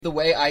The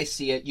way I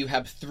see it, you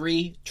have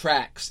 3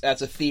 tracks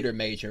as a theater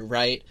major,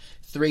 right?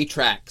 3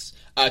 tracks.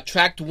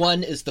 Track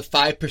 1 is the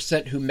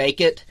 5% who make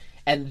it,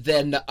 and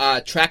then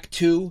track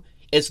 2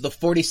 is the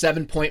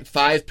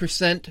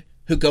 47.5%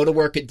 who go to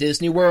work at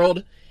Disney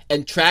World,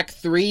 and track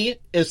 3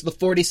 is the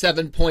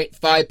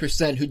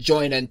 47.5% who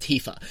join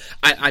Antifa.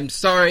 I'm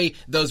sorry,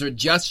 those are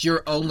just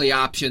your only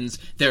options.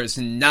 There's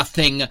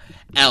nothing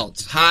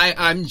else. Hi,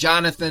 I'm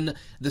Jonathan,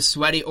 the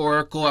Sweaty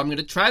Oracle. I'm going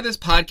to try this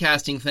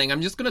podcasting thing.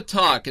 I'm just going to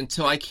talk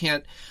until I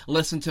can't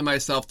listen to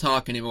myself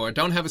talk anymore.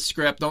 Don't have a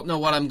script, don't know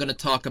what I'm going to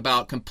talk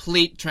about.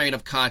 Complete train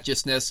of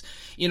consciousness.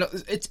 You know,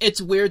 it's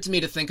weird to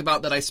me to think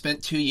about that I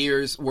spent 2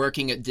 years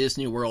working at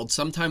Disney World.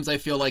 Sometimes I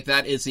feel like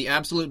that is the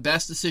absolute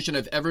best decision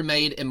I've ever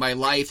made in my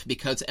life,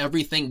 because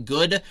everything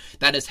good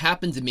that has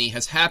happened to me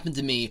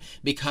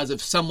because of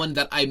someone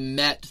that I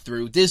met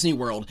through Disney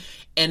World.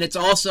 And it's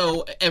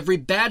also every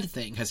bad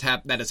thing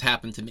that has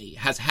happened to me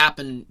has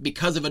happened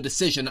because of a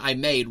decision I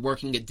made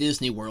working at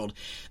Disney World.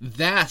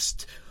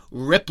 Vast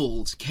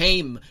ripples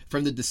came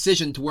from the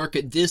decision to work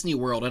at Disney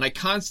World, and I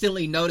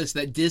constantly notice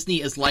that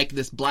Disney is like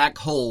this black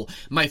hole.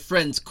 My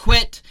friends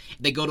quit,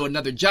 they go to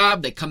another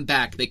job, they come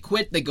back, they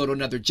quit, they go to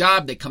another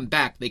job, they come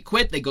back, they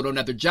quit, they go to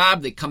another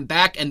job, they come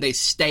back, and they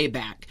stay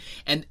back.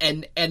 And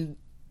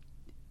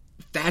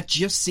that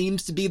just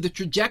seems to be the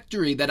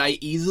trajectory that I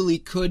easily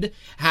could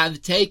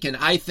have taken.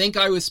 I think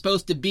I was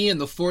supposed to be in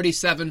the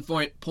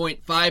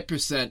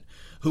 47.5%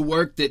 who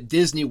worked at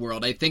Disney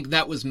World. I think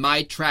that was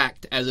my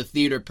tract as a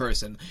theater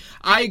person.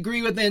 I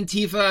agree with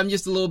Antifa. I'm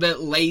just a little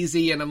bit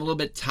lazy and I'm a little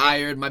bit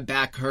tired. My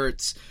back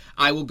hurts.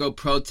 I will go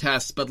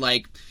protest, but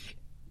like,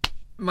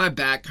 my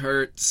back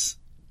hurts.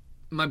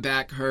 My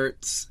back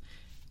hurts.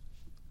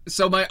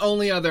 So my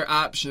only other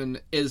option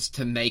is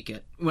to make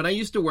it. When I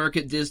used to work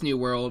at Disney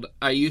World,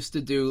 I used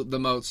to do the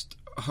most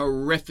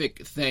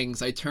horrific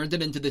things. I turned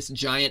it into this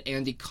giant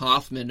Andy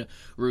Kaufman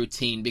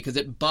routine because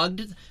it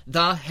bugged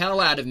the hell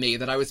out of me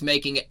that I was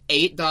making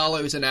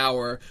 $8 an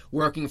hour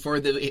working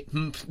for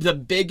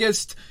the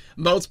biggest,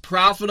 most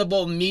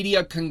profitable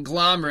media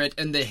conglomerate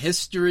in the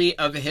history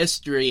of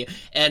history,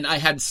 and I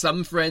had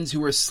some friends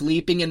who were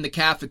sleeping in the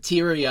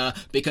cafeteria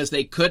because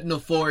they couldn't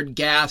afford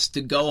gas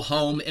to go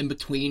home in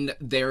between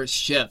their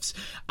shifts.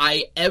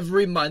 I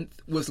every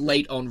month was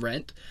late on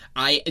rent.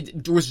 I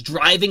was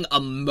driving a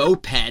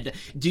moped.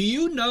 Do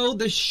you know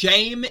the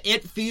shame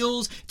it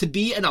feels to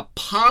be in a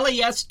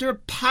polyester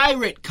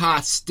pirate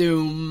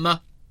costume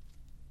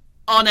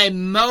on a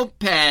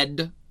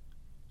moped,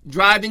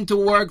 driving to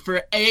work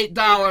for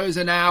 $8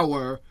 an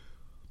hour,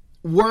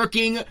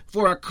 working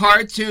for a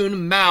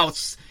cartoon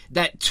mouse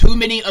that too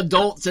many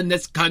adults in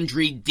this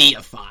country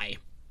deify?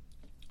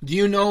 Do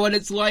you know what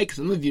it's like?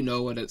 Some of you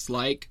know what it's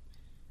like.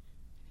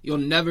 You'll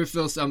never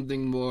feel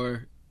something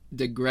more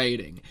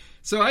degrading.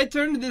 So I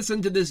turned this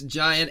into this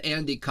giant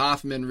Andy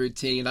Kaufman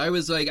routine. I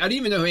was like, I didn't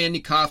even know who Andy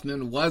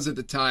Kaufman was at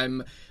the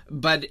time,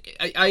 but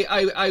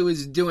I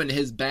was doing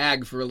his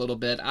bag for a little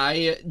bit.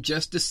 I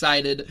just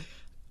decided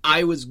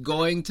I was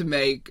going to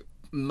make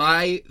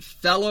my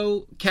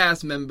fellow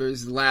cast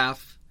members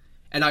laugh,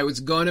 and I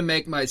was going to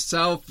make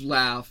myself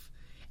laugh,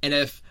 and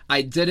if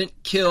I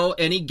didn't kill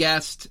any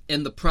guest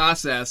in the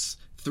process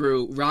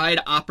through ride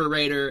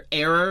operator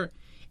error,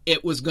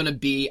 it was going to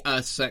be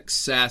a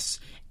success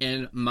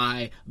in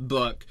my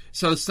book.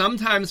 So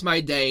sometimes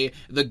my day,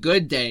 the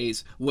good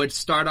days, would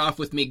start off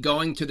with me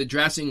going to the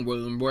dressing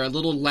room where a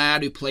little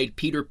lad who played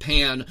Peter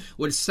Pan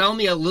would sell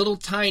me a little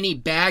tiny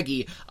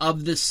baggie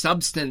of this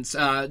substance,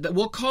 that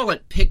we'll call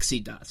it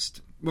pixie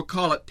dust. We'll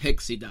call it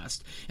pixie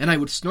dust. And I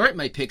would snort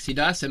my pixie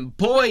dust, and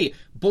boy,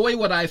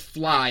 would I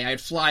fly. I'd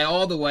fly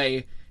all the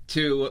way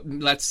to,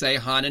 let's say,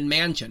 Haunted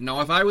Mansion. Now,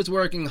 if I was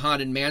working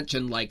Haunted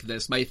Mansion like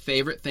this, my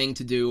favorite thing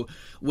to do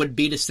would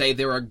be to say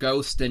there are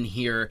ghosts in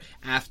here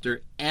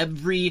after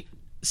every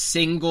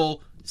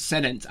single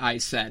sentence I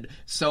said.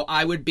 So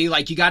I would be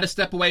like, you gotta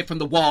step away from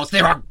the walls.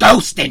 There are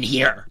ghosts in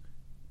here!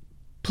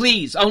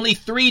 Please, only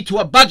 3 to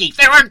a buggy.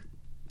 There are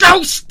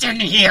ghosts in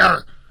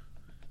here!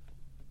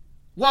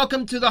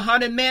 Welcome to the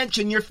Haunted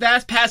Mansion. Your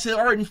fast passes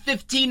are in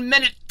 15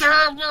 minutes. There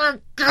are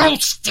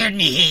ghosts in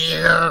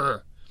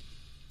here!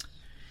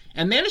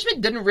 And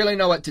management didn't really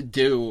know what to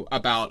do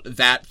about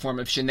that form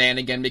of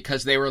shenanigan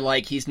because they were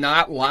like, he's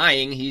not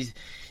lying.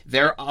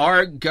 There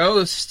are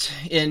ghosts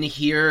in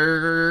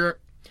here.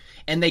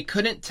 And they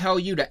couldn't tell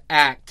you to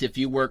act if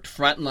you worked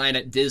frontline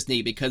at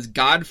Disney because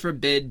God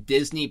forbid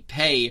Disney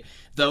pay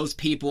those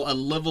people a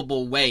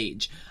livable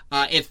wage.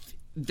 If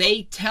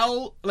they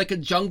tell like a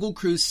Jungle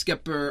Cruise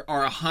skipper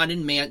or a Haunted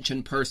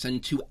Mansion person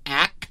to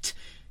act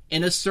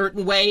in a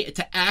certain way,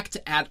 to act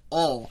at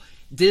all,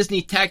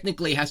 Disney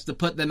technically has to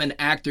put them in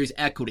actors'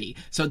 equity.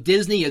 So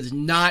Disney is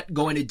not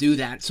going to do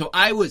that. So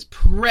I was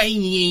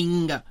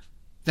praying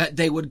that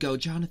they would go,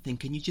 Jonathan,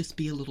 can you just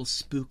be a little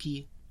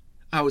spooky?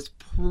 I was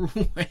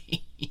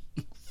praying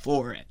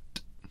for it.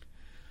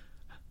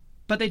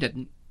 But they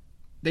didn't.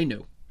 They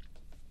knew.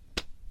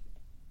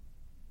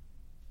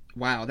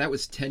 Wow, that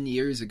was 10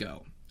 years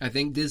ago. I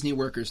think Disney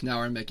workers now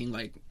are making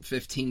like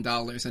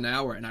 $15 an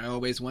hour, and I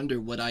always wonder,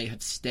 would I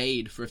have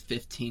stayed for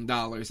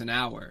 $15 an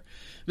hour?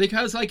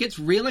 Because, like, it's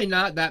really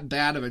not that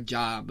bad of a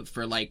job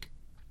for, like,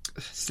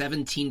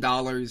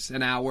 $17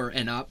 an hour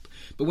and up.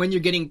 But when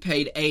you're getting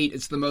paid $8,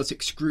 it's the most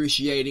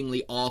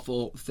excruciatingly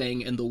awful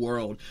thing in the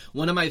world.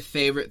 One of my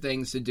favorite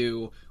things to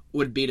do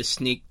would be to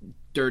sneak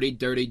dirty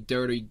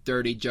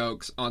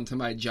jokes onto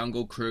my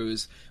Jungle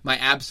Cruise. My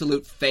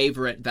absolute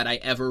favorite that I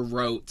ever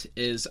wrote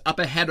is, "Up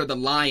ahead are the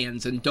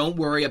lions, and don't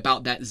worry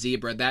about that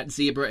zebra. That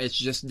zebra is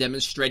just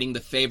demonstrating the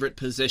favorite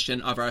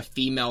position of our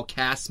female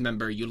cast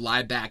member. You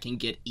lie back and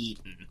get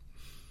eaten."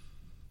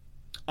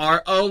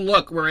 Or, "Oh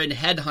look, we're in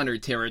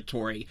headhunter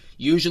territory.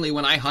 Usually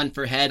when I hunt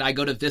for head, I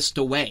go to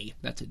Vista Way."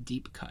 That's a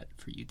deep cut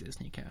for you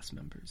Disney cast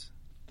members.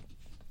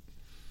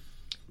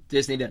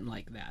 Disney didn't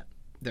like that.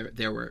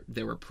 There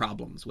were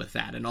problems with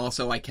that. And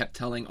also I kept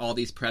telling all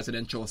these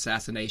presidential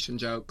assassination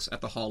jokes at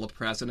the Hall of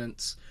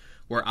Presidents,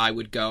 where I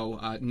would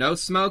go, "No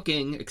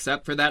smoking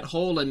except for that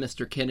hole in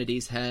Mr.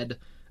 Kennedy's head."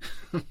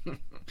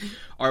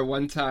 Or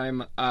one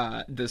time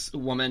this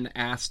woman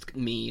asked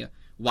me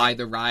why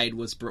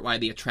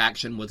the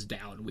attraction was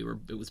down.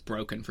 It was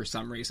broken for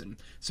some reason.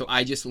 So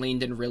I just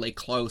leaned in really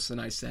close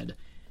and I said,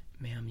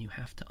 "Ma'am, you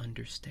have to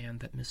understand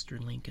that Mr.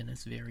 Lincoln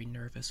is very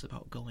nervous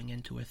about going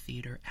into a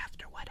theater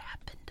after what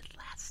happened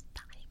last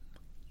time."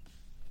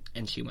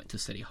 And she went to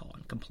City Hall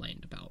and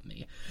complained about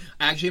me.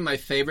 Actually, my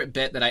favorite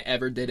bit that I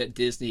ever did at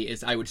Disney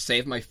is I would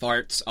save my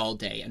farts all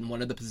day. And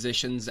one of the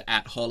positions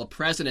at Hall of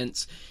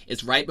Presidents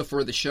is right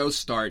before the show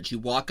starts. You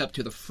walk up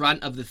to the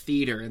front of the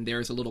theater and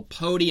there's a little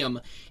podium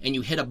and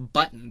you hit a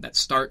button that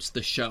starts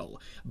the show.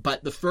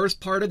 But the first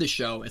part of the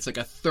show, it's like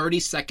a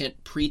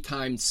 30-second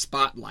pre-timed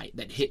spotlight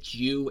that hits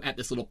you at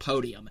this little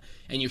podium.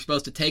 And you're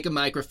supposed to take a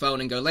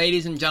microphone and go,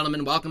 "Ladies and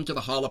gentlemen, welcome to the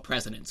Hall of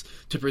Presidents.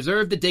 To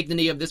preserve the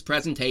dignity of this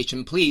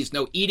presentation, please,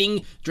 no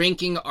eating,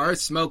 drinking, or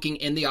smoking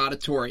in the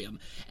auditorium."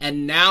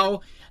 And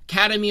now,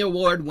 Academy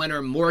Award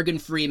winner Morgan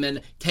Freeman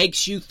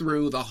takes you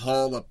through the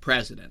Hall of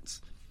Presidents.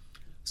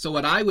 So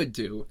what I would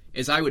do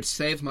is I would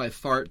save my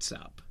farts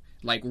up.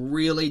 Like,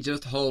 really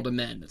just hold them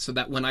in. So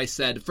that when I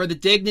said, "For the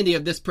dignity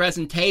of this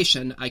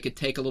presentation," I could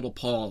take a little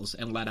pause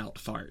and let out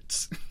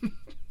farts.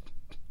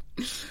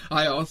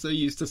 I also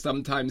used to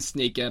sometimes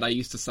sneak in. I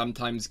used to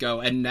sometimes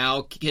go, "And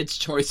now Kids'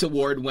 Choice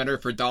Award winner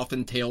for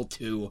Dolphin Tale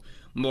 2,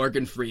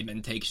 Morgan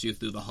Freeman takes you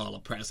through the Hall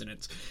of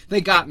Presidents."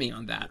 They got me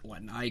on that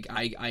one.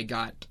 I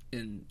got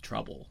in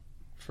trouble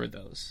for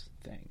those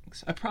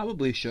things. I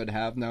probably should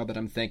have, now that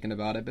I'm thinking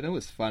about it, but it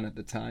was fun at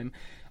the time.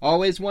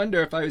 Always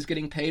wonder, if I was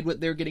getting paid what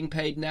they're getting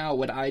paid now,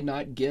 would I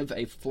not give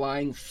a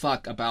flying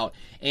fuck about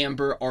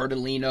Amber,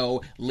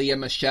 Ardolino, Lea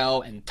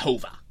Michele, and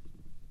Tova?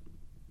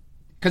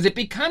 Because it'd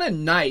be kind of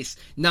nice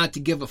not to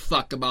give a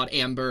fuck about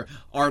Amber,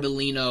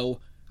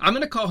 Ardolino. I'm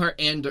going to call her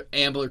Amber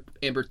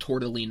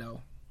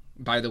Tortolino,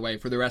 by the way,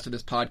 for the rest of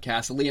this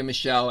podcast. Lea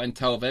Michele and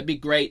Tova. It'd be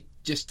great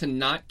just to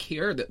not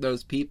care that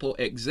those people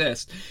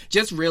exist.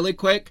 Just really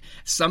quick,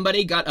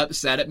 somebody got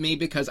upset at me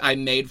because I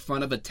made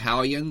fun of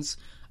Italians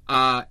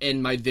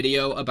in my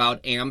video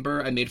about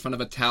Amber. I made fun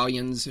of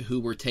Italians who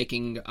were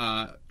taking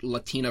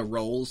Latina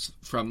roles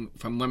from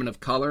women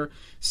of color.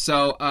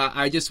 So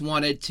I just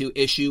wanted to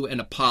issue an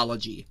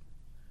apology.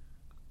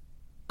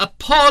 A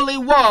Polly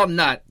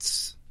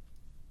walnuts.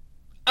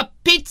 A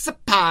pizza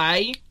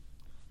pie.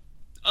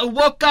 I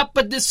woke up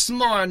this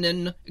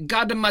morning,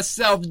 got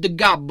myself the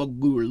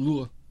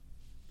gabagool.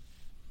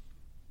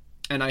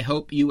 And I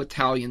hope you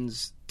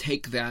Italians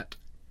take that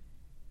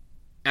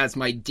as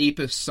my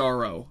deepest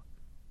sorrow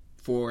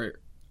for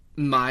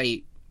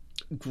my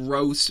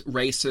gross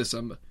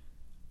racism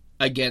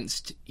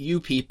against you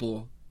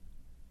people,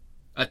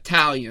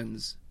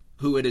 Italians,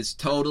 who it is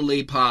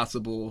totally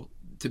possible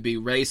to be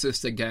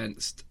racist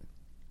against,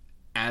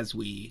 as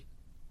we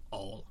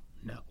all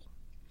know.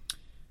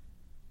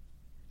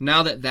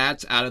 Now that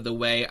that's out of the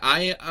way,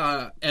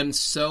 I am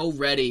so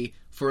ready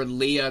for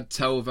Lea,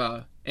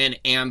 Tova, and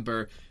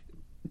Amber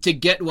to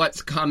get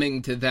what's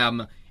coming to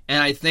them.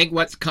 And I think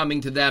what's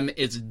coming to them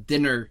is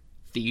dinner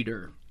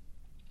theater.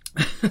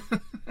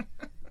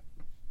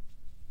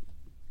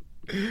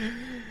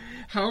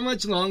 How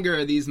much longer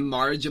are these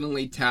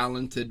marginally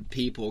talented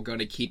people going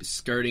to keep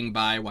skirting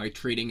by while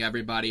treating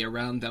everybody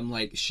around them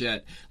like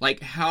shit?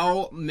 Like,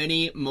 how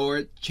many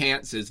more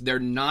chances? They're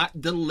not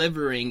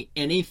delivering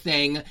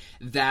anything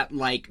that,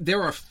 like,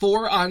 there are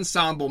 4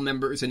 ensemble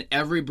members in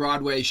every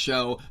Broadway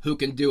show who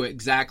can do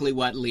exactly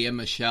what Lea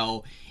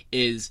Michele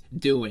is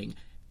doing.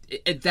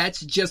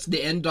 That's just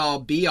the end-all,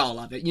 be-all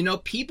of it. You know,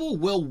 people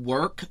will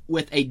work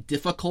with a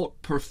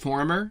difficult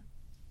performer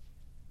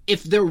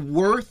if they're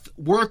worth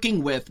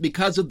working with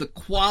because of the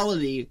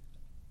quality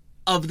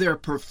of their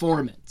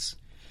performance.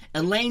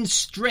 Elaine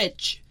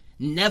Stritch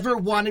never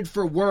wanted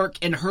for work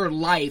in her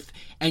life,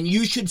 and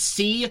you should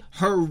see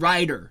her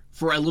writer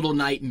for A Little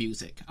Night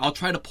Music. I'll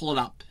try to pull it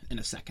up in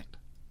a second.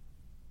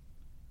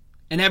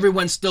 And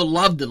everyone still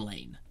loved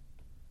Elaine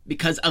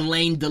because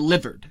Elaine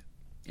delivered.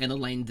 And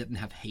Elaine didn't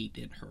have hate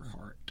in her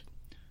heart.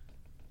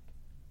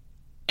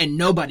 And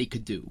nobody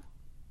could do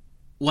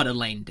what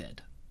Elaine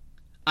did.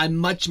 I'm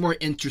much more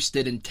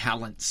interested in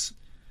talents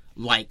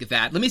like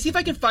that. Let me see if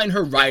I can find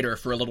her writer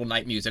for A Little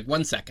Night Music.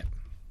 1 second.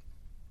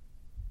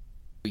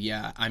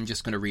 Yeah, I'm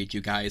just going to read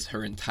you guys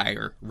her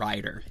entire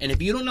rider. And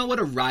if you don't know what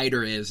a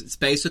rider is, it's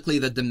basically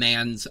the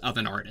demands of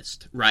an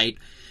artist, right?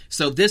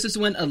 So this is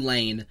when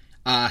Elaine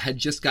had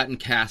just gotten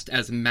cast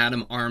as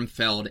Madame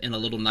Armfeld in A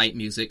Little Night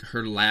Music,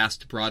 her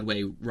last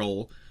Broadway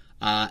role.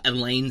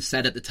 Elaine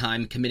said at the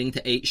time, committing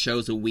to 8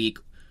 shows a week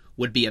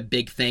would be a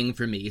big thing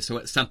for me, so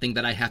it's something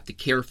that I have to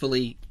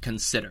carefully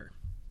consider.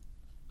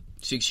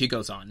 She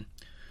goes on.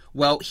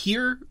 Well,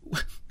 here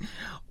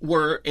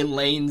were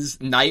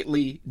Elaine's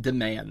nightly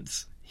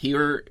demands.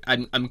 Here,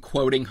 I'm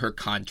quoting her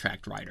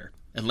contract writer.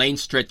 Elaine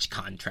Stritch,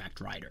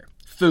 contract writer.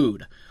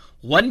 Food.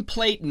 1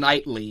 plate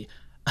nightly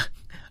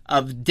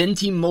of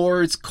Dinty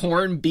Moore's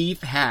corned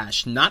beef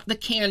hash. Not the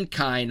canned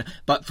kind,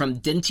 but from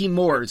Dinty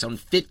Moore's on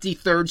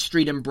 53rd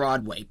Street in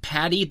Broadway.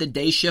 Patty, the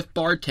day shift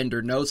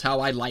bartender, knows how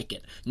I like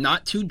it.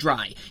 Not too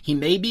dry. He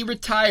may be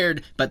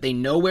retired, but they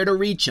know where to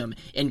reach him.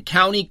 In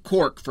County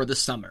Cork for the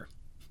summer.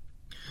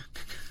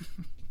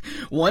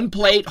 1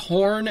 plate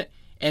Horn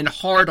and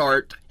Hard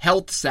Art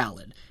health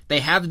salad. They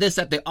have this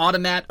at the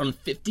Automat on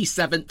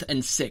 57th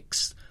and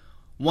 6th.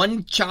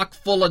 1 chock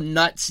full of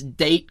nuts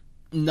date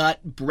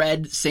nut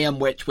bread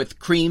sandwich with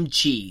cream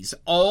cheese.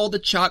 All the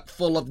chock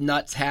full of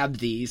nuts have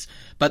these,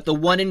 but the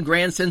one in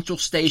Grand Central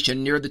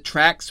Station near the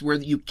tracks where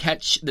you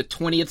catch the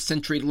 20th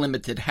Century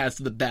Limited has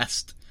the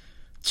best.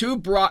 2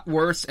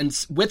 bratwursts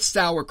and with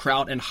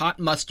sauerkraut and hot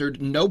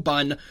mustard, no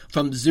bun,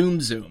 from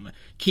Zoom Zoom.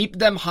 Keep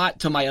them hot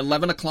till my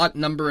 11 o'clock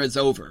number is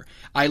over.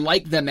 I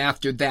like them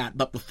after that,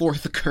 but before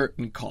the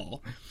curtain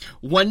call.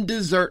 1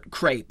 dessert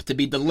crepe to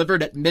be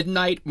delivered at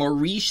midnight.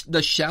 Maurice,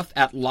 the chef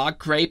at La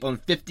Crepe on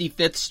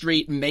 55th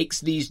Street,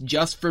 makes these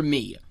just for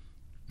me.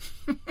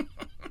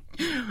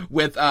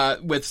 with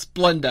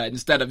Splenda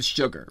instead of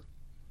sugar.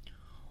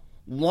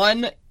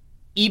 1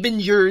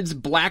 Ebenjerd's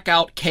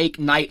blackout cake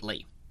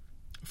nightly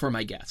for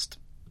my guest.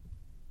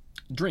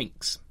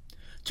 Drinks.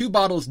 2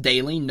 bottles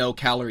daily,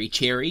 no-calorie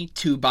cherry.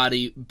 2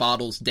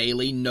 bottles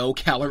daily,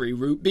 no-calorie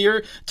root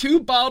beer.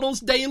 2 bottles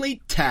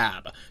daily,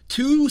 tab.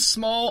 2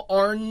 small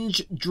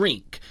orange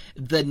drink.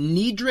 The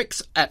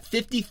Niedrichs at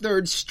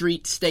 53rd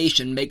Street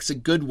Station makes a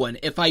good one.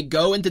 If I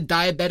go into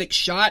diabetic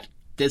shot,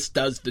 this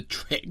does the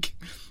trick.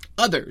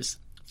 Others.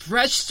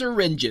 Fresh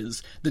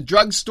syringes. The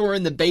drugstore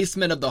in the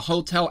basement of the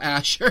Hotel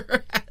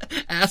Astor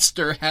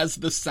has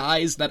the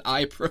size that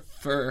I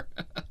prefer.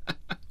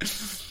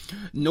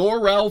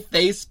 Norel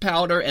face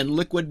powder and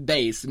liquid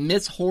base.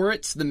 Miss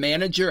Horitz, the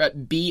manager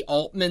at B.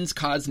 Altman's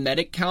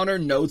cosmetic counter,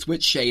 knows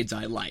which shades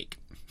I like.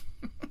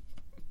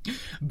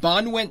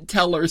 Bonwent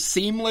Teller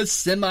seamless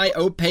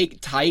semi-opaque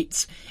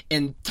tights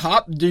and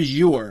top du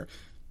jour.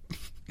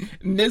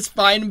 Miss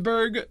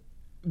Feinberg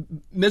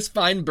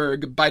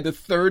by the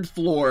 3rd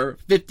floor,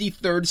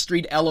 53rd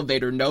Street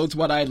elevator knows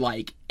what I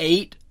like.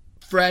 8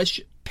 fresh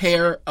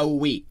pair a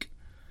week.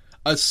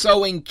 A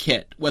sewing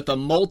kit with a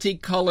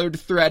multicolored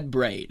thread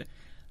braid.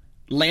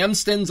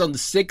 Lamston's on the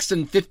 6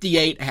 and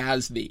 58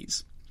 has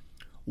these.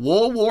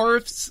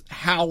 Woolworth's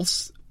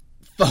House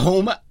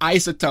foam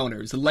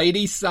isotoners.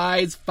 Lady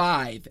size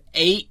 5.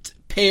 8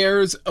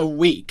 pairs a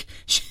week.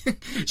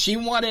 She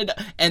wanted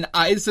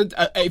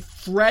a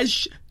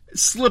fresh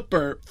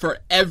slipper for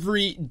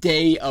every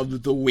day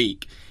of the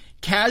week.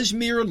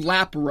 Cashmere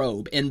lap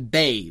robe in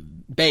beige.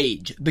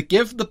 The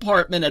gift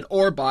department at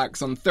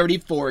Orbox on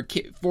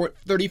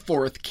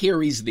 34th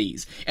carries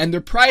these, and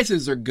their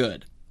prices are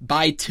good.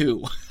 Buy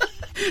 2.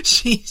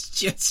 She's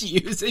just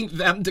using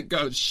them to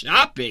go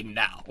shopping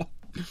now.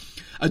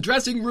 A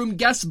dressing room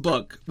guest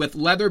book with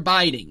leather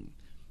binding.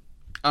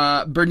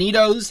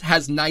 Bernito's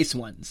has nice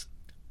ones.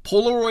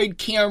 Polaroid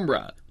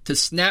camera to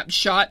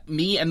snapshot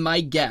me and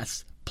my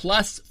guests,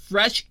 plus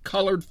fresh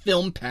colored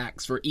film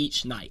packs for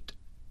each night.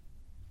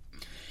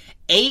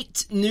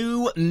 8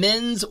 new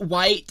men's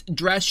white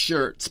dress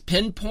shirts,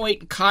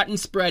 pinpoint cotton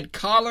spread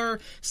collar,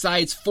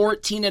 size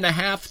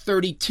 14.5,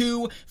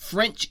 32,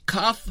 French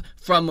cuff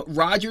from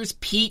Rogers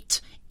Pete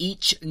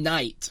each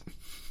night.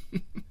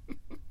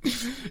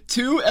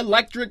 2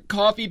 electric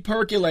coffee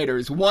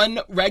percolators, 1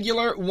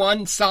 regular,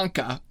 1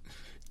 Sanka.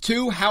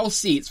 2 house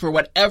seats for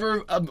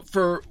whichever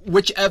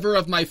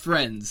of my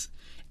friends.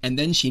 And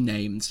then she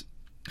names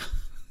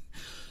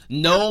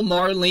Noel,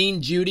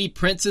 Marlene, Judy,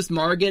 Princess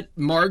Margaret,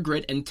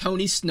 and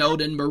Tony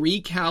Snowden, Marie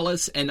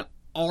Callas, and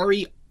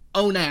Ari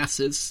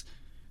Onassis,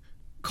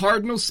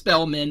 Cardinal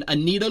Spellman,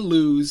 Anita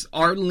Luz,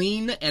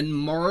 Arlene and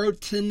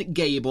Martin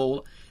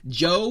Gable,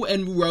 Joe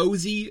and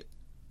Rosie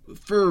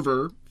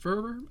Fervor,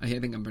 I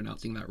think I'm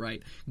pronouncing that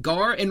right,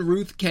 Gar and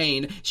Ruth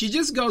Kane. She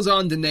just goes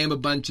on to name a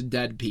bunch of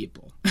dead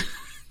people.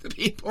 The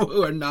people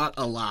who are not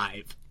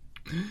alive.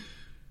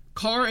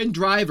 Car and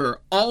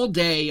driver, all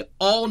day,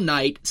 all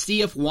night.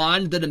 See if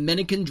Juan, the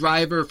Dominican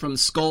driver from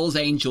Skulls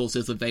Angels,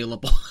 is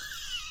available.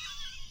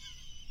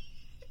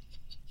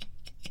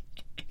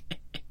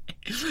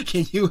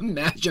 Can you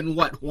imagine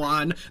what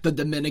Juan, the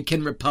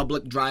Dominican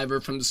Republic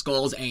driver from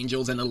Skulls,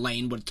 Angels, and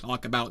Elaine would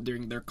talk about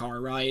during their car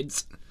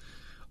rides?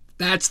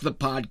 That's the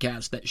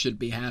podcast that should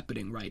be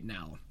happening right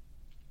now.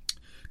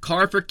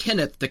 Car for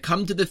Kenneth to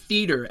come to the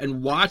theater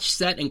and watch,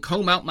 set, and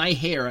comb out my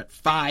hair at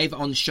 5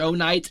 on show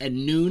nights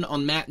and noon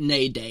on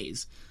matinee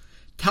days.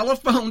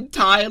 Telephone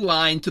tie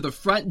line to the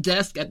front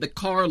desk at the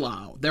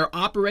Carlisle. Their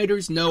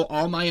operators know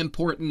all my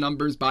important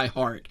numbers by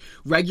heart.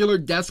 Regular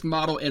desk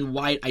model in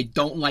white. I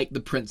don't like the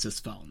Princess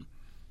phone.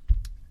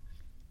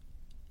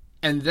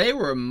 And they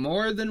were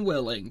more than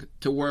willing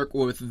to work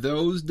with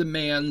those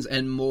demands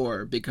and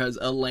more because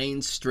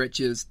Elaine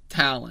Stritch's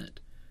talent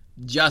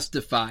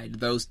justified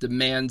those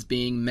demands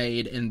being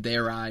made in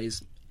their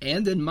eyes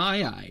and in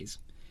my eyes.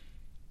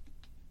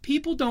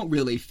 People don't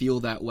really feel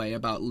that way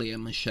about Lea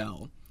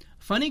Michele.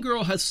 Funny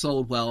Girl has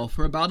sold well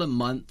for about a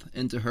month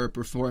into her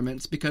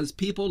performance because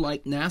people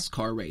like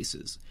NASCAR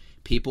races.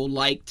 People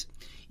liked,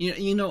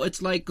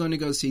 it's like going to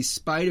go see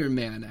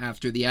Spider-Man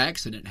after the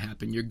accident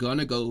happened. You're going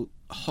to go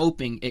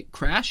hoping it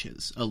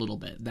crashes a little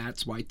bit.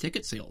 That's why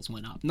ticket sales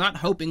went up. Not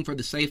hoping for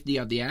the safety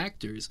of the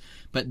actors,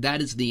 but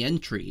that is the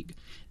intrigue.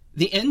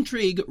 The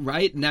intrigue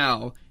right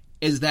now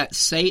is that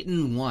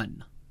Satan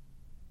won.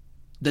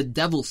 The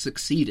devil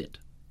succeeded.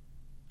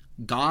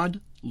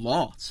 God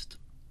lost.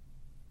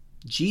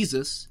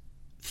 Jesus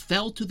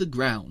fell to the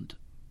ground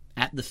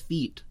at the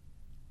feet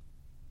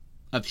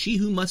of she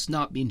who must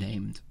not be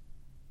named,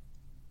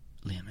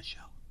 Lea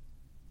Michele.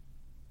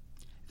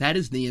 That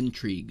is the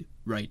intrigue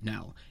right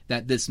now,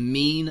 that this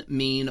mean,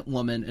 mean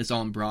woman is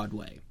on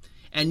Broadway.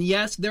 And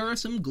yes, there are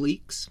some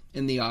gleeks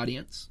in the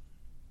audience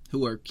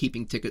who are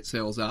keeping ticket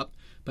sales up,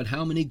 but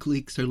how many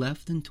gleeks are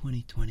left in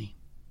 2020?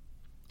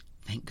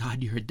 Thank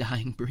God you're a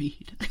dying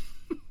breed.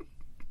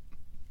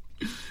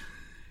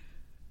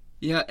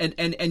 Yeah, and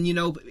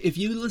if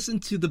you listen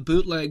to the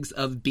bootlegs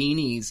of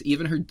Beanie's,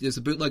 there's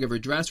a bootleg of her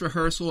dress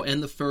rehearsal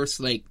and the first,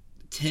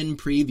 10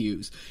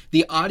 previews.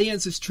 The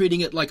audience is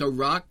treating it like a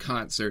rock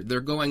concert.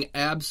 They're going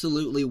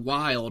absolutely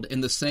wild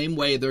in the same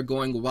way they're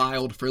going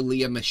wild for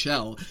Lea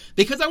Michele.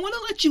 Because I want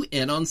to let you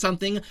in on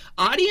something.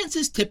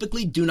 Audiences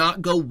typically do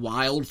not go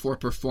wild for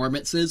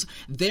performances.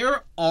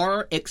 There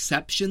are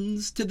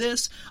exceptions to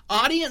this.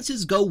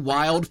 Audiences go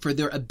wild for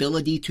their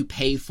ability to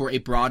pay for a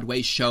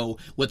Broadway show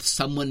with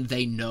someone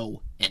they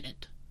know in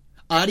it.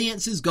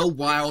 Audiences go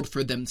wild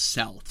for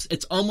themselves.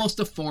 It's almost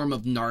a form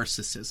of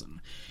narcissism.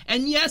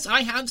 And yes,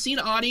 I have seen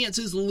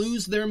audiences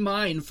lose their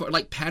mind for,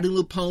 Patti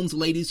LuPone's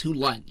Ladies Who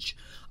Lunch.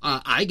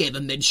 I gave a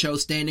mid-show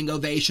standing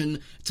ovation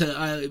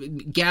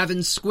to Gavin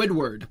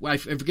Squidward, I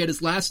forget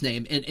his last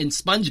name, in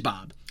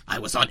SpongeBob. I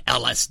was on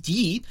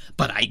LSD,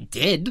 but I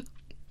did.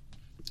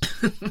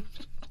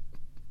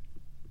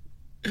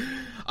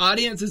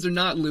 Audiences are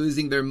not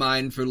losing their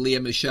mind for Lea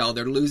Michele.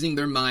 They're losing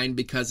their mind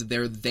because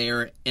they're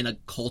there in a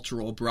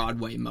cultural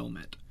Broadway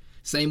moment.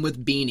 Same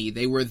with Beanie.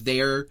 They were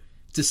there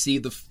to see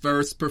the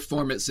first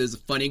performances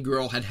Funny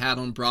Girl had had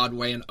on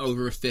Broadway in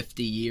over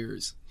 50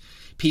 years.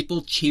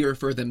 People cheer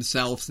for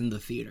themselves in the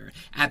theater.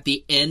 At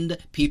the end,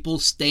 people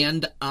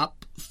stand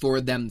up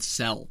for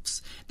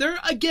themselves. There,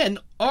 again,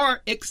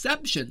 are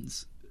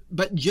exceptions.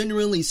 But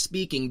generally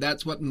speaking,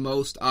 that's what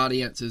most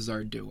audiences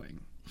are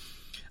doing.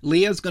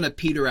 Leah's going to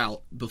peter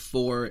out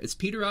before... Is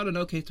peter out an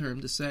okay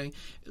term to say?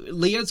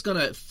 Leah's going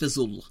to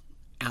fizzle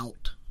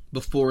out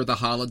before the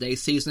holiday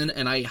season,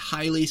 and I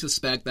highly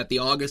suspect that the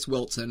August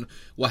Wilson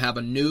will have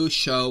a new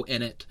show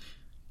in it.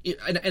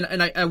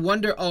 And I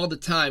wonder all the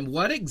time,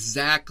 what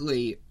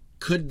exactly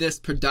could this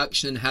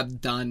production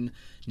have done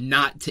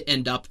not to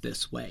end up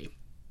this way?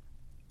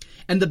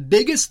 And the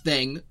biggest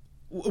thing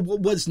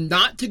was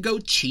not to go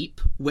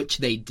cheap, which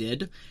they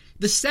did.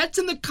 The sets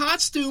and the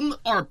costume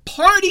are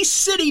Party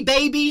City,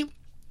 baby!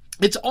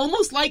 It's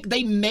almost like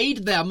they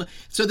made them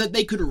so that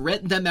they could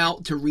rent them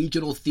out to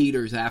regional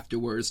theaters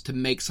afterwards to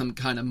make some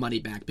kind of money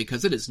back,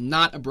 because it is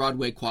not a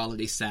Broadway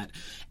quality set.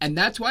 And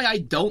that's why I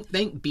don't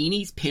think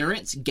Beanie's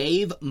parents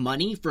gave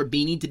money for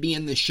Beanie to be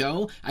in the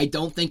show. I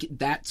don't think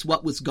that's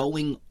what was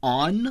going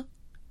on.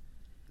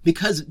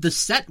 Because the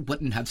set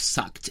wouldn't have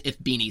sucked if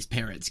Beanie's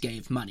parents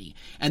gave money.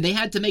 And they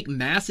had to make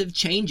massive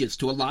changes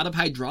to a lot of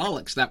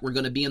hydraulics that were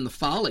going to be in the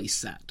Folly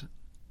set.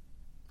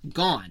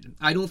 Gone.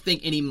 I don't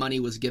think any money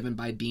was given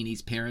by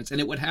Beanie's parents,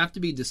 and it would have to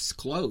be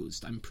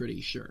disclosed, I'm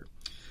pretty sure.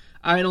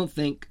 I don't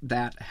think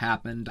that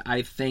happened.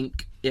 I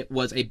think it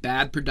was a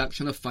bad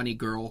production of Funny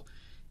Girl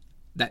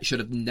that should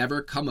have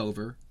never come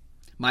over.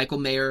 Michael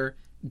Mayer,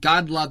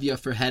 God love you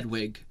for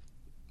Hedwig,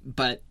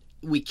 but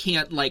we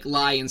can't,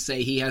 lie and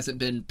say he hasn't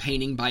been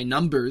painting by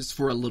numbers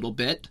for a little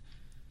bit.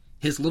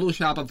 His Little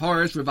Shop of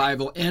Horrors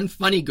revival and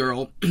Funny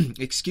Girl,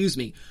 excuse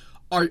me,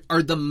 are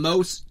the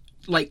most,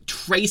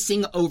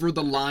 tracing over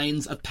the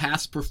lines of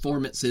past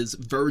performances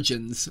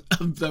versions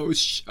of those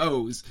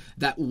shows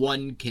that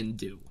one can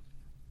do.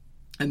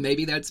 And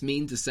maybe that's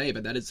mean to say,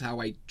 but that is how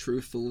I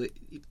truthfully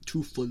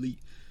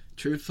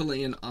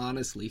and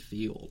honestly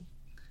feel.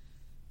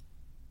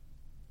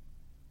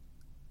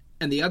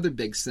 And the other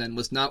big sin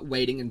was not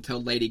waiting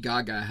until Lady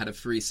Gaga had a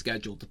free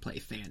schedule to play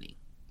Fanny.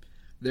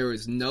 there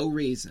is no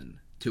reason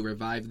to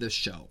revive this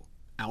show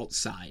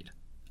outside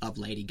of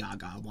Lady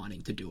Gaga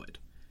wanting to do it.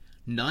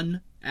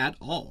 None at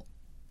all.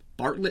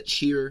 Bartlett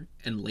Shear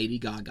and Lady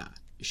Gaga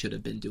should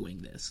have been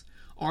doing this.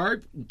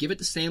 Or give it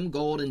to Sam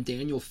Gold and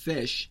Daniel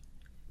Fish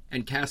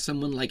and cast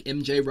someone like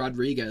MJ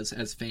Rodriguez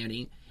as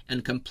Fanny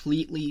and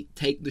completely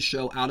take the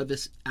show out of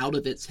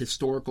its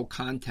historical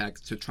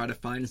context to try to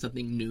find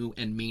something new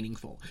and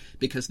meaningful.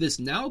 Because this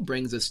now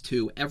brings us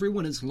to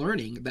everyone is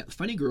learning that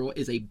Funny Girl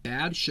is a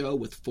bad show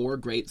with 4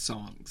 great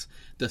songs.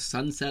 The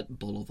Sunset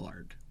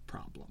Boulevard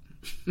problem.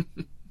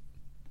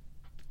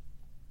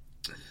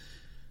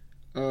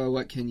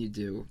 What can you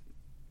do?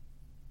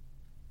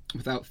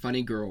 Without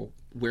Funny Girl,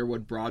 where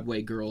would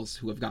Broadway girls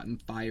who have gotten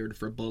fired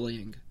for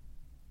bullying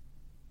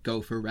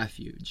go for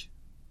refuge?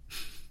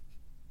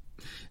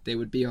 They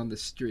would be on the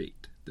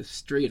street. The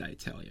street, I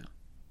tell you.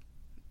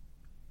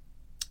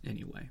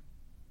 Anyway,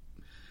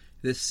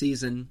 this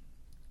season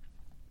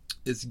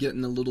is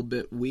getting a little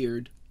bit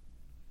weird.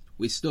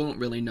 We still don't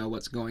really know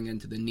what's going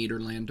into the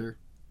Niederlander.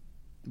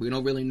 We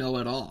don't really know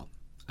at all.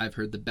 I've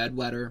heard the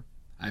Bedwetter.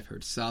 I've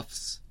heard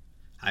Suffs.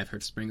 I've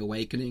heard Spring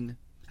Awakening.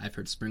 I've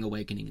heard Spring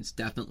Awakening is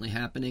definitely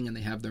happening and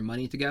they have their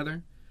money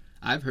together.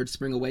 I've heard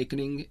Spring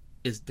Awakening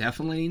is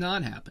definitely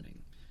not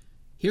happening.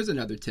 Here's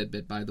another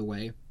tidbit, by the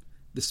way.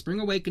 The Spring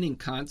Awakening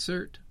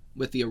concert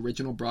with the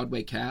original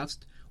Broadway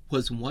cast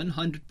was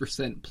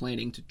 100%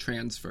 planning to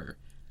transfer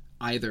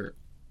either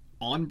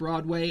on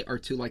Broadway or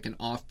to like an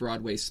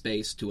off-Broadway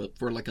space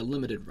for like a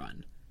limited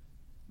run.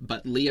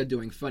 But Leah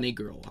doing Funny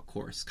Girl, of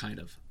course, kind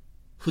of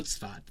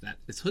chutzpah.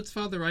 Is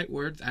chutzpah the right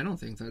word? I don't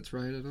think that's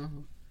right at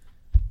all.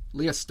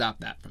 Leah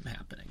stopped that from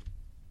happening.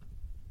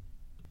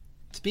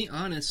 To be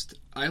honest,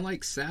 I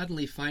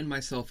sadly find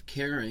myself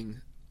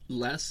caring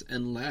less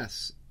and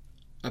less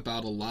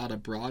about a lot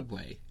of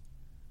Broadway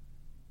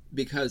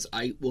because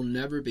I will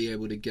never be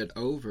able to get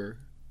over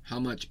how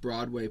much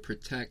Broadway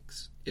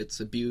protects its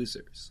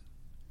abusers.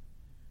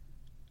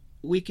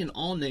 We can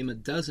all name a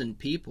dozen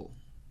people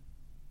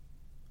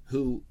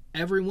who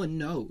everyone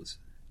knows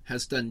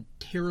has done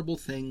terrible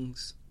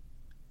things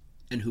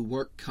and who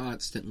work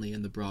constantly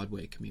in the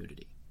Broadway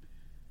community.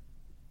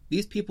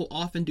 These people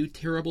often do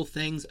terrible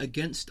things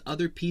against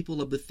other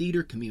people of the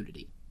theater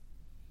community.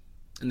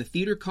 And the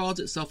theater calls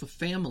itself a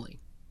family.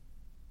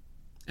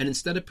 And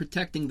instead of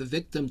protecting the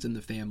victims in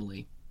the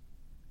family,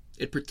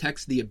 it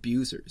protects the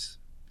abusers.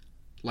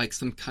 Like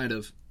some kind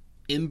of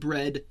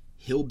inbred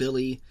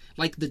hillbilly,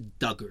 like the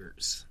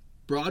Duggars.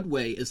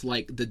 Broadway is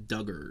like the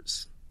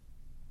Duggars.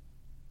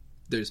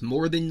 There's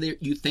more than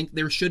you think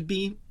there should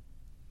be,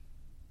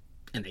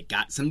 and they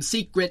got some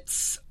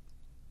secrets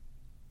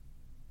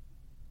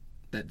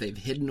that they've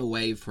hidden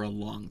away for a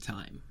long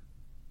time.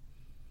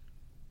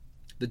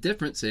 The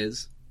difference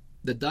is,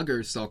 the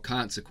Duggars saw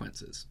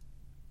consequences.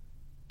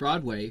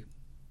 Broadway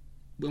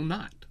will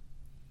not.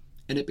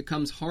 And it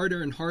becomes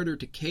harder and harder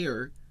to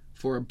care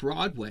for a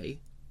Broadway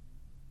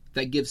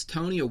that gives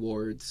Tony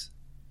Awards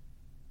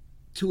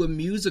to a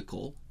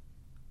musical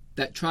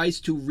that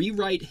tries to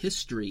rewrite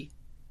history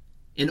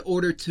in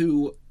order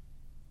to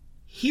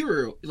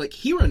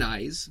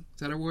heroinize, is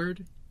that a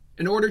word?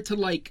 In order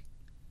to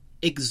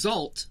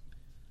exalt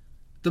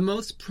the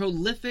most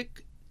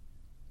prolific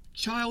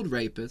child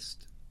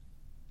rapist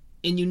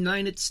in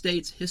United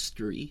States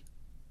history,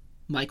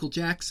 Michael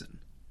Jackson.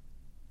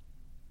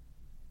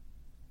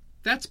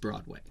 That's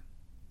Broadway.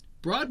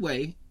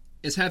 Broadway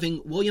is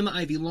having William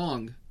Ivy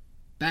Long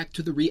back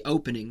to the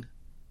reopening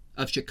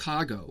of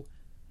Chicago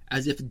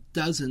as if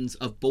dozens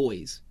of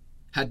boys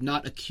had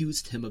not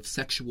accused him of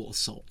sexual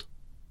assault.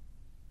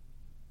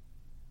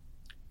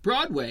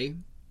 Broadway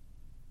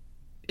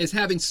is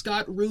having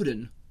Scott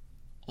Rudin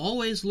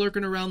always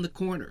lurking around the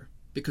corner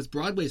because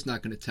Broadway's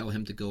not going to tell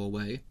him to go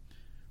away.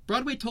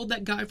 Broadway told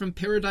that guy from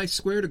Paradise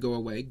Square to go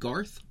away,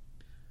 Garth.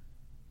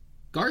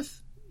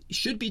 Garth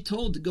should be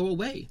told to go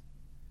away.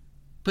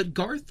 But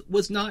Garth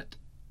was not,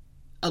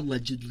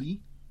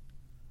 allegedly,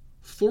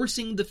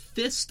 forcing the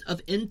fist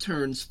of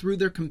interns through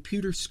their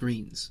computer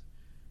screens.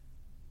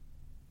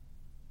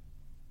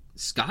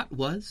 Scott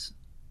was.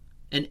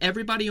 And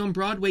everybody on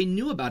Broadway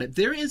knew about it.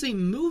 There is a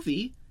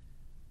movie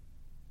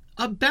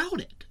about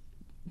it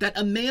that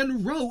a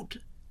man wrote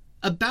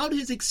about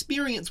his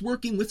experience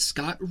working with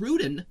Scott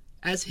Rudin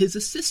as his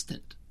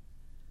assistant.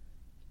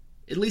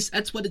 At least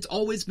that's what it's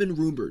always been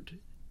rumored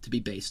to be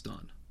based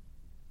on.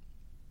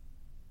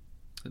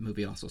 The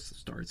movie also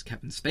stars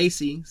Kevin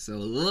Spacey,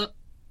 so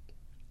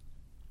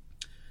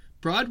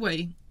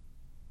Broadway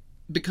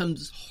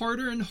becomes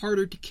harder and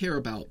harder to care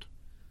about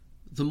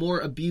the more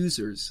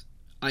abusers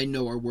I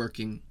know are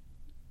working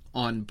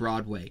on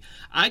Broadway.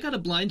 I got a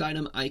blind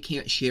item I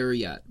can't share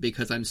yet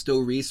because I'm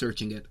still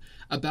researching it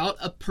about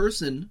a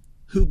person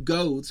who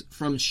goes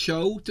from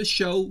show to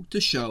show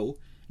to show,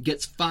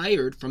 gets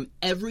fired from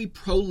every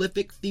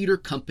prolific theater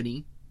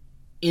company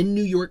in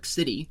New York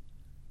City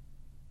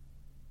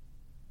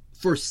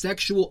for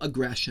sexual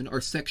aggression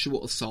or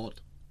sexual assault,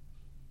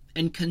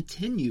 and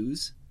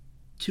continues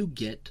to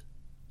get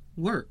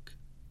work.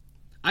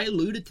 I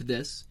alluded to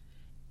this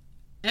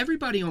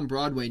Everybody on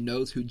Broadway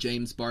knows who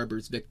James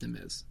Barber's victim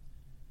is.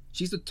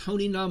 She's a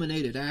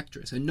Tony-nominated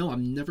actress. And no,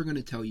 I'm never going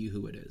to tell you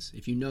who it is.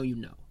 If you know, you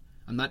know.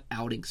 I'm not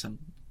outing some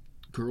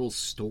girl's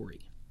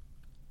story.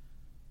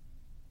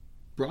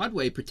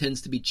 Broadway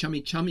pretends to be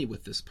chummy-chummy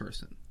with this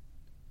person.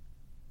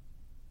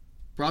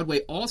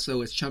 Broadway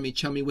also is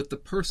chummy-chummy with the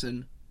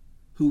person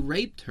who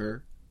raped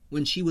her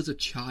when she was a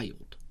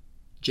child,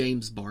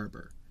 James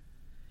Barber.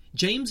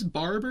 James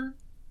Barber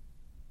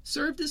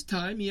served his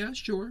time, yeah,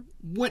 sure.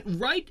 Went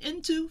right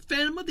into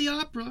Phantom of the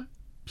Opera,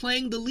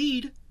 playing the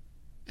lead.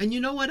 And you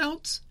know what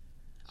else?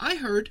 I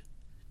heard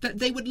that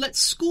they would let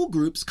school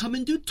groups come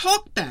and do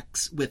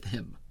talkbacks with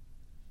him.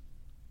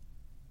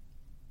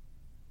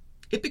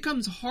 It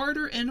becomes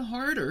harder and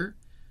harder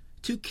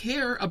to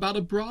care about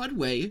a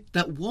Broadway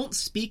that won't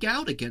speak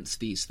out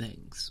against these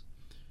things.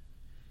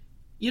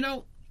 You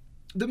know,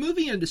 the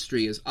movie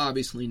industry is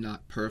obviously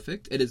not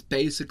perfect. It is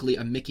basically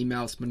a Mickey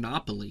Mouse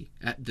monopoly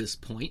at this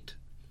point.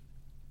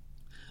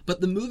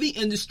 But the movie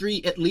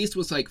industry at least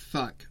was like,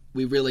 fuck,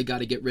 we really got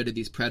to get rid of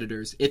these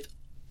predators, if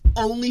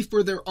only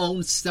for their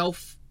own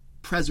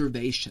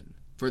self-preservation,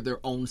 for their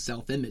own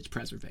self-image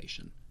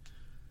preservation.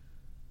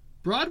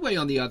 Broadway,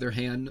 on the other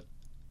hand,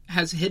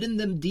 has hidden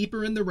them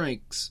deeper in the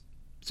ranks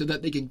so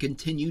that they can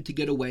continue to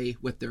get away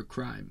with their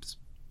crimes.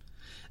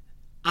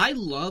 I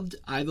loved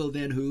Ivo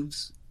Van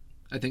Hoof's.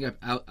 I think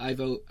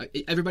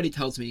everybody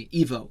tells me,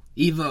 Ivo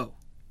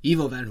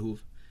Van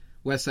Hoof,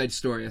 West Side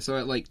Story. I saw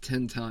it like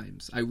 10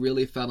 times. I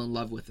really fell in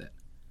love with it.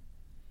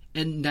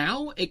 And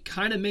now it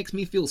kind of makes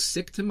me feel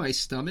sick to my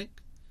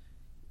stomach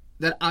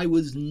that I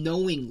was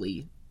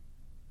knowingly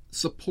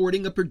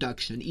supporting a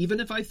production, even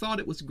if I thought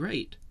it was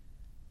great,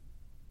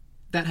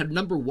 that had,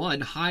 number one,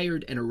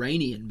 hired an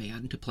Iranian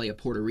man to play a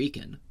Puerto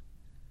Rican.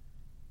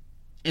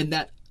 And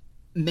that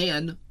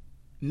man,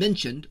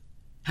 mentioned,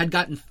 had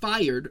gotten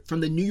fired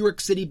from the New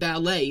York City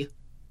Ballet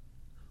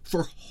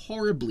for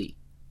horribly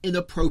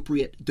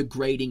inappropriate,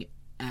 degrading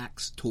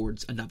acts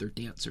towards another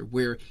dancer,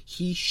 where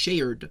he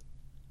shared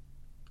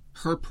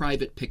her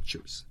private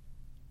pictures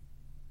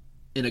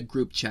in a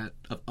group chat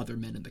of other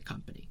men in the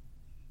company.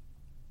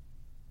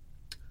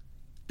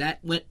 That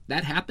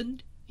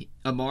happened.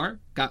 Amar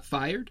got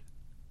fired.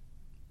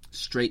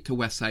 Straight to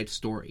West Side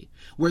Story,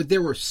 where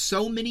there were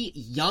so many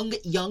young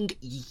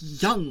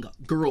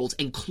girls,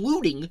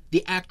 including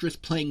the actress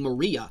playing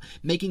Maria,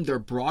 making their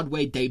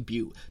Broadway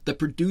debut. The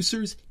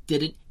producers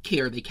didn't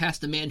care. They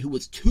cast a man who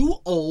was too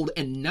old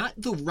and not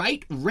the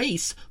right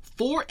race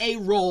for a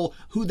role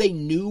who they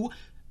knew.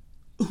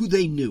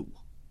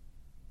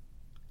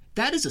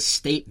 That is a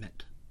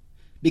statement,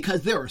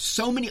 because there are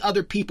so many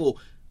other people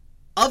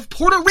of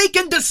Puerto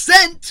Rican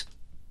descent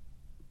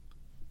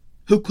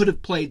who could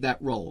have played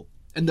that role.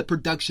 And the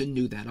production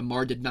knew that.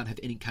 Amar did not have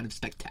any kind of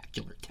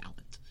spectacular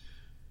talent.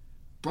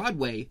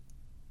 Broadway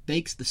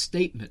makes the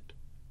statement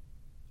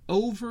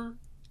over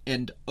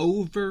and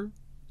over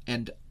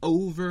and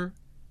over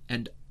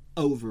and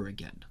over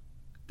again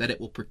that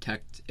it will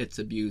protect its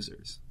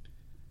abusers.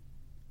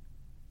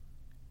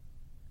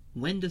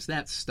 When does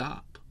that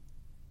stop?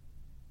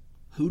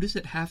 Who does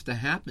it have to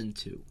happen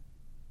to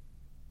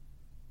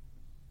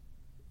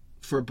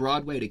for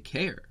Broadway to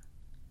care?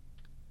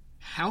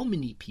 How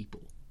many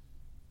people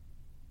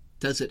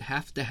does it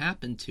have to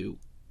happen to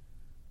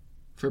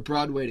for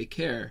Broadway to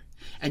care?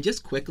 And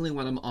just quickly,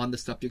 when I'm on the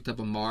subject of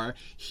Amar,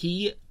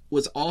 he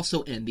was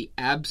also in the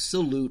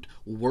absolute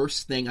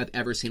worst thing I've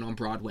ever seen on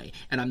Broadway.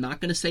 And I'm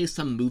not going to say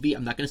some movie.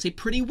 I'm not going to say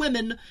Pretty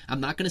Women. I'm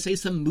not going to say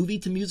some movie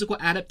to musical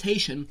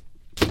adaptation.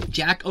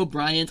 Jack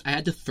O'Brien's, I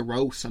had to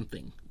throw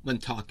something when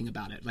talking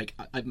about it. Like,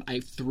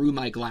 I threw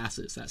my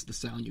glasses. That's the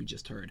sound you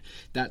just heard.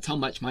 That's how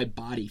much my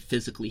body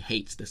physically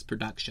hates this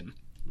production.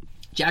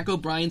 Jack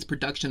O'Brien's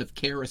production of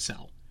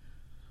Carousel.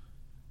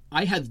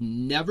 I have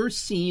never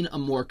seen a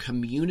more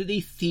community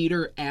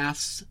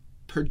theater-ass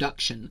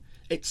production,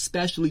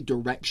 especially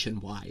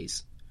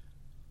direction-wise,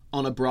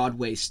 on a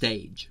Broadway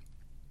stage.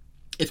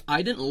 If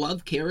I didn't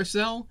love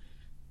Carousel,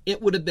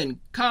 it would have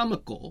been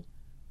comical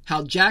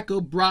how Jack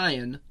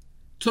O'Brien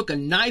took a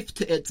knife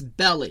to its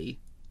belly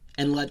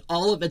and let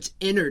all of its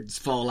innards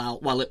fall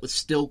out while it was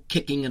still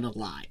kicking and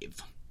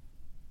alive.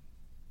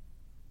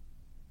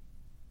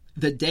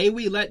 The day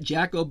we let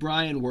Jack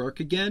O'Brien work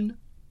again,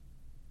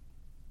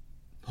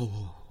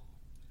 oh,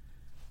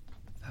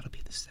 that'll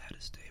be the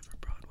saddest day for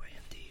Broadway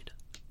indeed.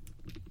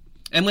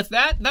 And with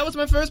that was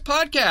my first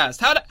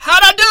podcast. How'd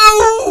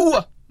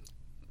I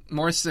do?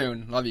 More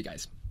soon. Love you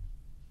guys.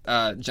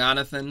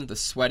 Jonathan, the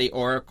Sweaty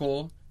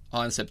Oracle,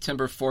 on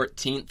September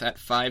 14th at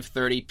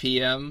 5:30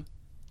 p.m.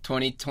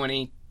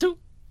 2022.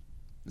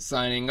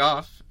 Signing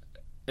off.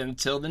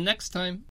 Until the next time.